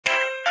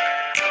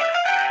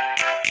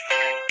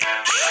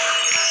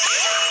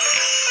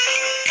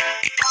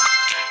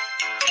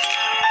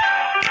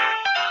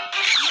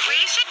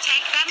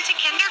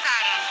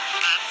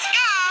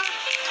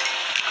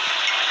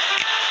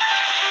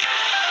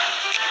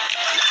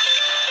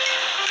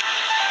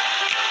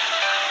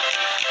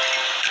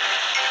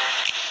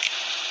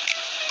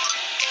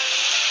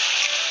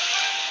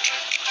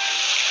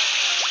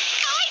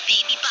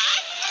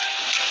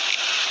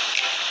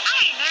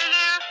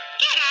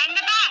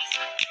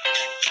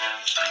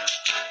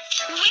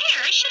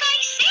Where should I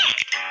sit?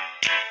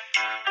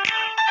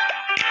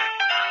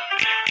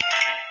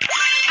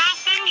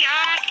 Fasten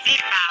your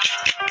seatbelt.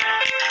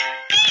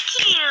 Thank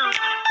you.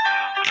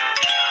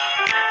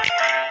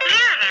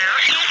 Lulu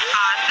is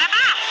on the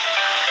bus.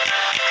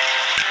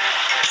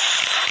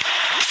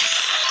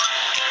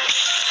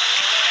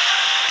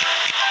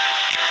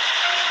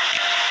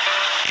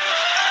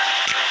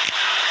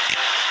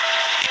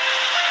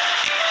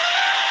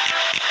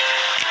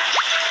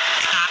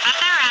 Stop at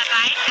the red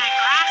light and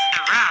cross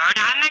the road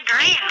on the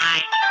green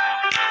light.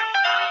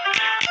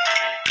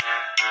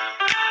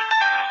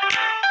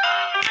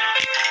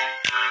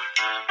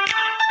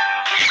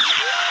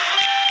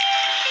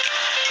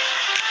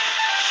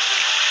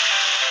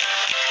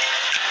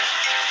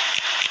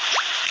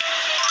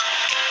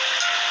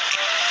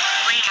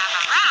 We have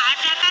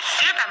arrived at the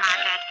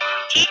supermarket.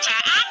 Teacher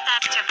asked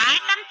us to buy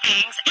some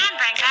things and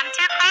bring them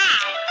to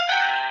class.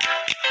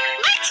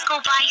 Let's go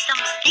buy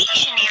some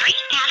stationery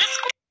at a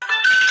school.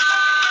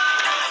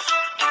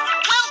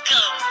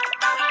 Welcome!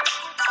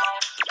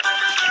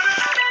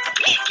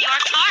 Pick your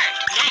card.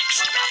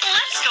 Next,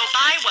 let's go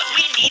buy what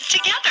we need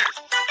together.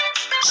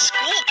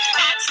 School.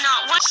 That's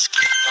not what...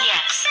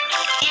 Yes,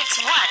 it's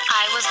what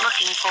I was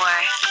looking for.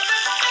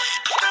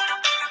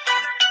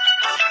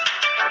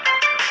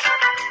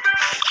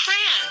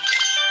 Crayon.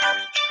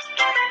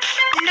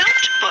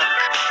 Notebook.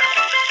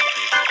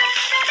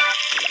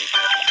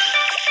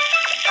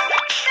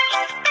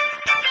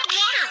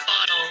 Water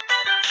bottle.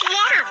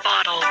 Water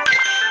bottle.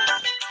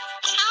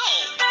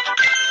 Towel.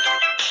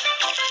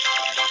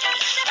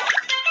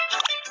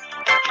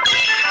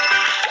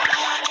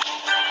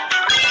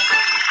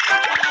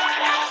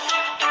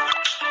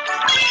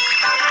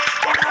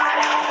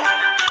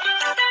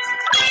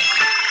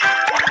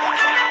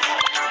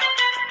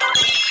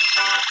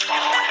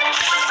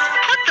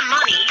 Put the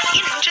money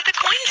into the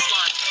coin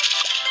slot.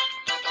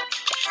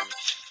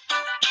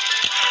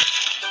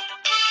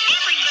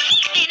 Everybody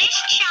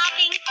finished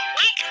shopping.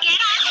 Let's get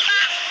on the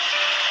bus.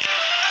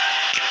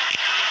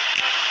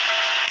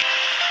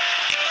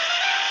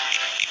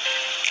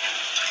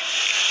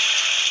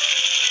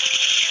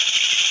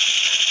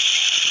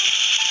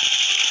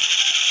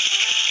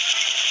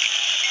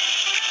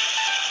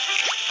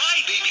 Hi,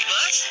 baby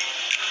bus.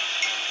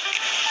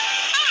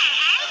 Hey,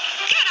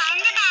 get on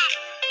the bus.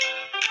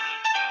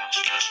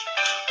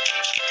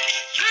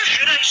 Where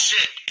should I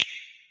sit?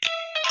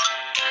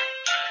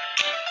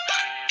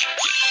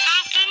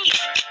 Fasten your...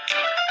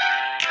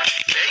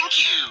 Thank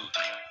you.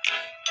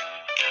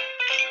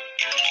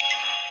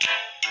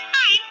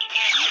 Mike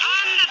is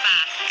on the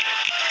bus.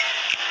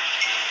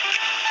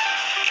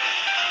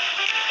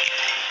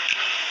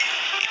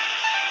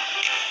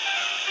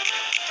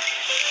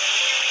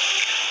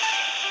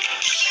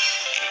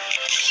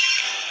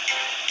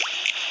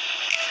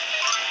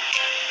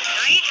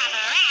 We have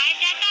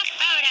arrived at the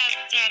photo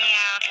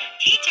studio.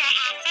 Teacher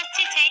asked us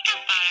to take a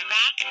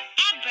photograph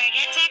and bring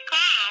it to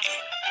class.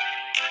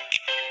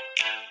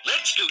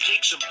 Let's go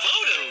take some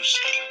photos.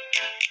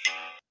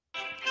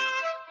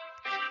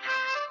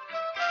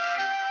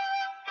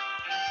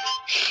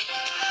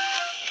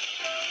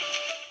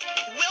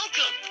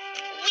 Welcome.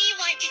 We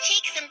want to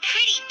take some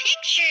pretty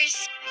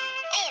pictures.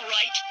 All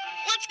right,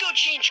 let's go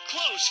change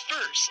clothes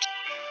first.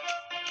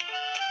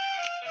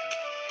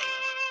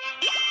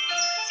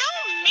 So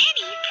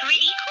many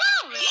pretty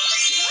clothes.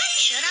 What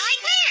should I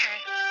wear?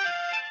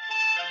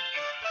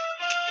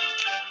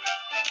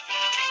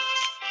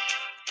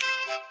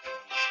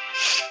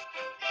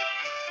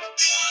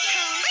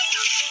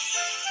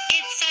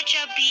 It's such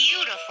a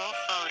beautiful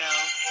photo.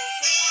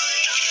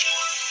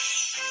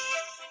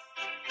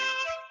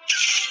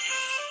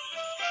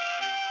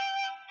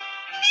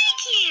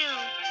 Thank you.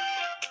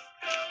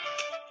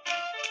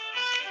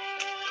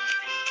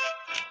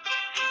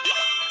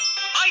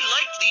 I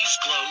like these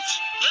clothes.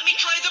 Let me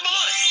try them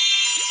on.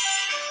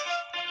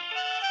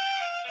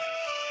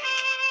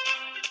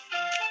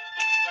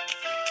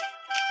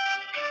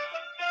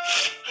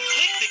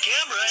 Take the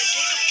camera and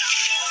take a...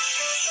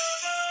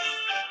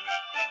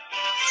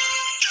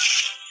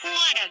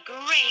 What a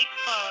great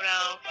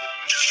photo.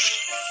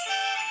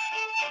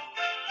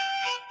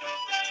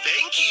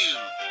 Thank you.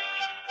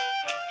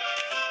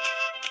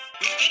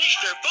 We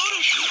finished our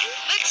photo shoot.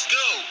 Let's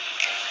go.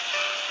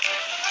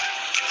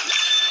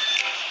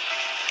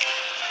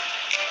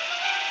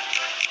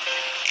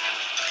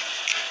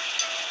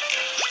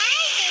 Hi,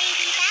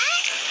 baby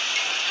bus.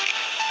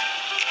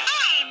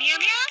 Hi, Mew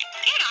Mew.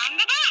 Get on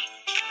the bus.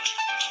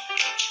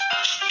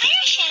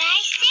 Where should I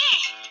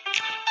sit?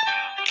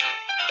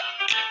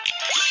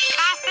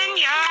 Fasten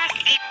your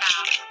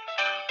seatbelt.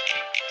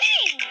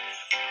 Thanks.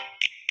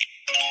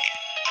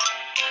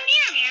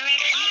 Mew Mew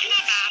is on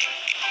the bus.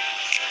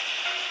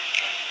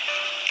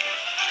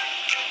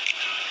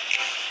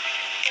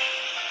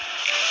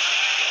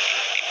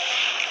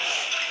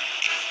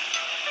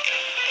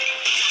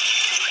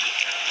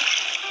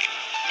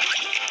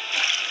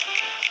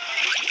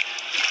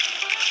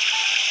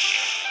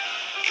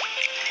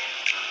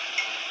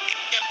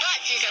 The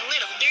bus is a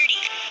little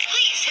dirty.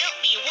 Please help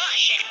me wash.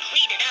 wash and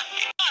clean it up.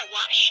 Car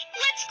wash.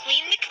 Let's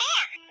clean the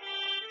car.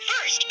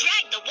 First,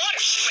 drag the water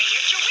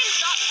sprayer to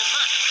rinse off the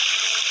mud.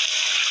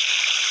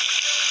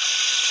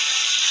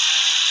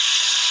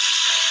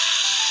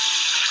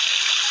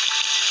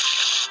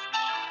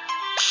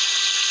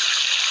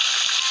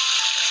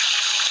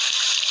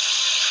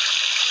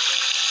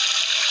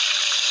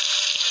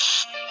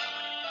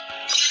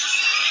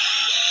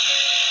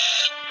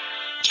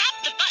 Tap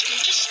the button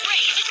to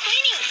spray the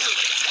cleaning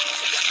fluid.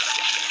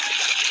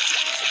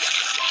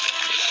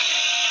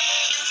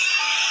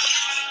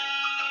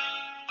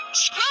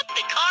 Scrub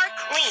the car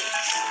clean.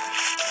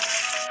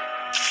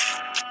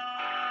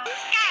 Go,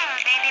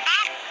 baby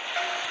bot.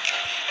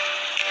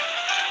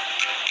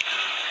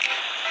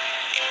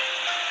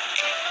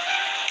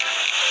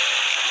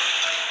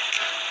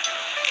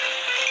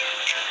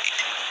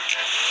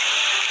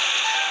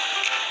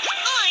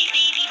 Hi,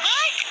 baby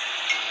bus.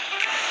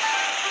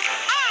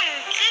 Oh,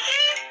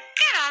 Kiki,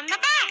 get on the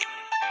bus.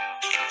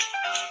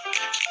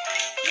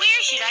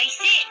 Where should I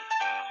sit?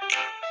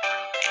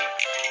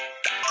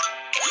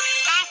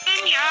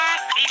 Fasten your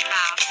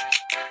seatbelt.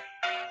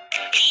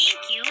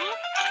 Thank you.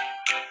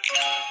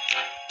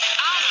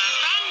 All my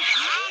friends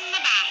are on the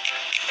bus.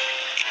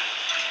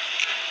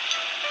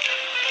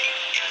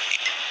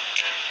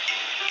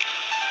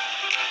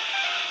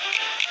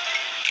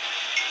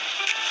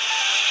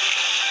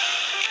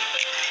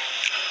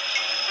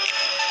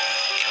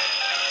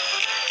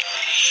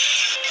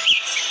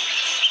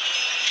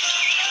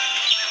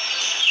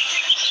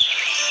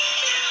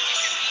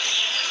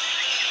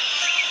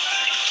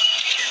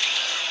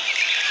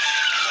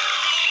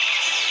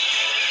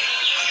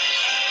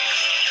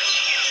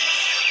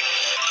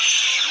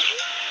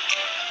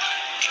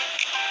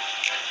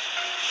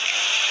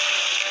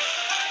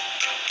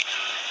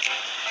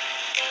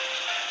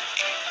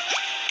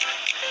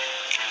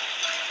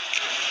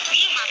 We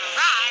have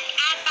arrived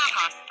at the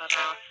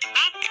hospital.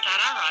 Let's get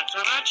a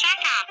regular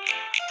checkup.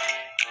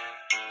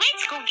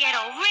 Let's go get a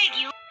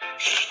regular.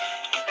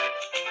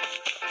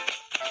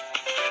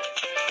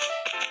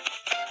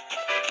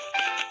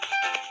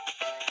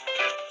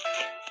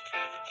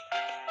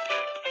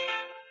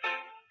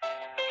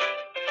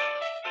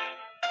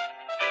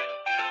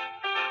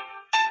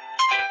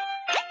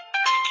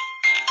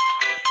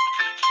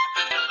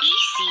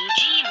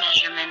 ECG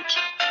measurement.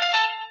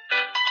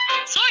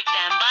 Sort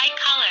them by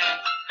color.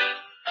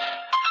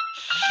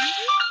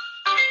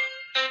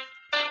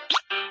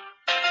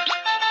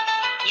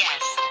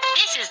 Yes,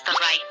 this is the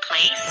right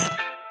place.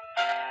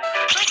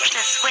 Click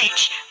the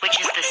switch, which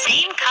is the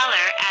same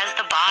color as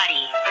the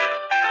body.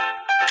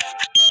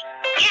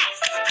 Yes,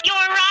 you're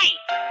right.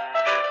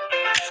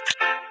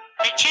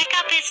 The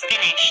checkup is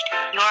finished.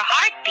 Your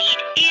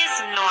heartbeat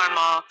is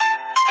normal.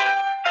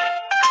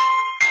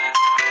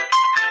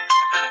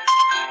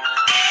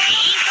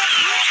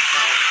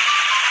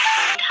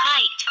 And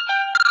height.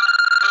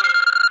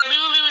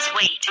 Lulu's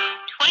weight,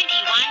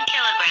 21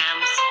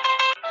 kilograms.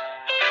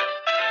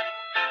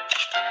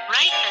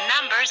 Write the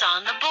numbers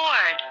on the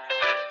board.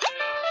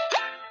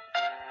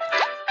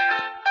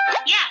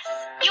 Yes,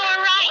 you're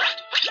right.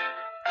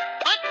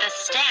 Put the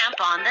stamp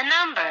on the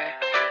number.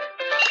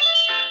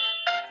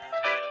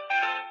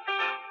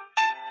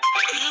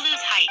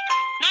 Lulu's height,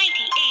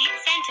 98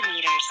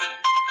 centimeters.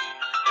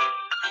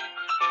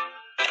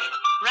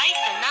 Write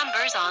the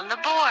numbers on the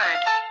board.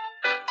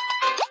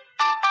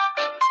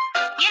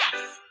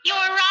 Yes, you're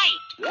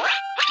right.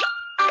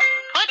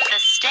 Put the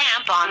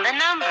stamp on the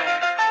number.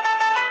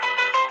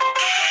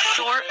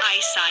 Your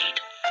eyesight.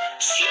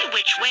 See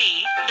which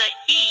way the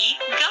E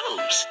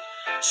goes.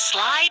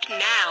 Slide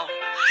now.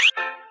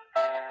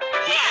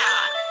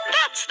 Yeah,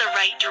 that's the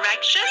right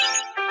direction.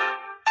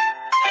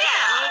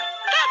 Yeah,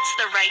 that's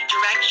the right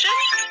direction.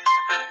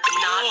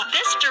 Not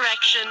this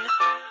direction.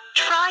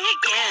 Try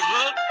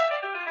again.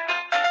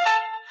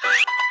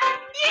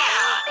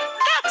 Yeah,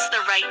 that's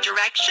the right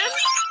direction.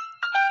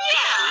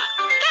 Yeah,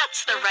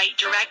 that's the right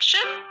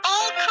direction.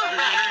 All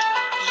correct.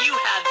 You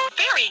have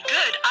very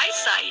good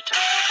eyesight.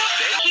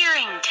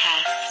 Hearing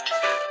test.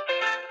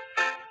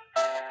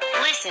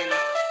 Listen,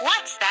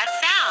 what's that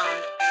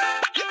sound?